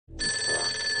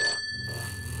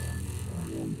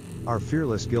Our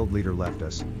fearless guild leader left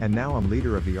us, and now I'm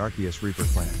leader of the Arceus Reaper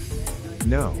clan.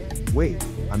 No, wait,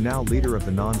 I'm now leader of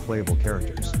the non-playable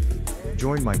characters.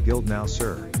 Join my guild now,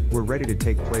 sir. We're ready to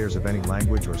take players of any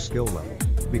language or skill level,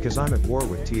 because I'm at war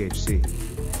with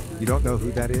THC. You don't know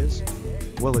who that is?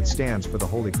 Well, it stands for the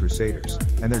Holy Crusaders,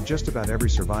 and they're just about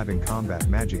every surviving combat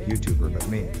magic YouTuber but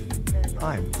me.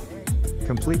 I'm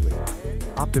completely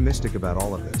optimistic about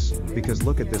all of this, because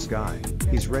look at this guy,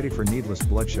 he's ready for needless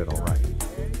bloodshed, alright.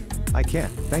 I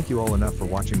can't thank you all enough for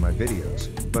watching my videos,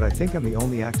 but I think I'm the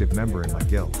only active member in my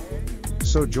guild.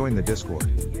 So join the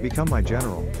Discord, become my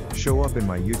general, show up in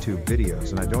my YouTube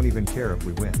videos, and I don't even care if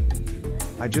we win.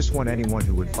 I just want anyone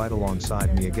who would fight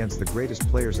alongside me against the greatest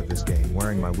players of this game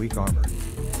wearing my weak armor.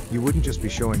 You wouldn't just be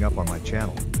showing up on my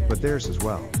channel, but theirs as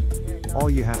well. All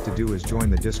you have to do is join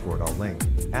the Discord, I'll link,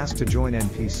 ask to join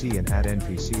NPC and add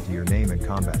NPC to your name and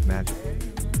combat magic.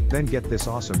 Then get this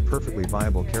awesome perfectly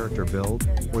viable character build,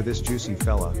 or this juicy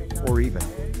fella, or even,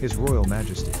 His Royal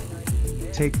Majesty.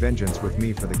 Take vengeance with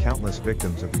me for the countless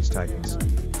victims of these titans.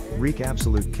 Wreak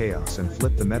absolute chaos and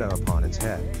flip the meta upon its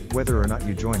head, whether or not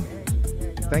you join me.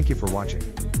 Thank you for watching.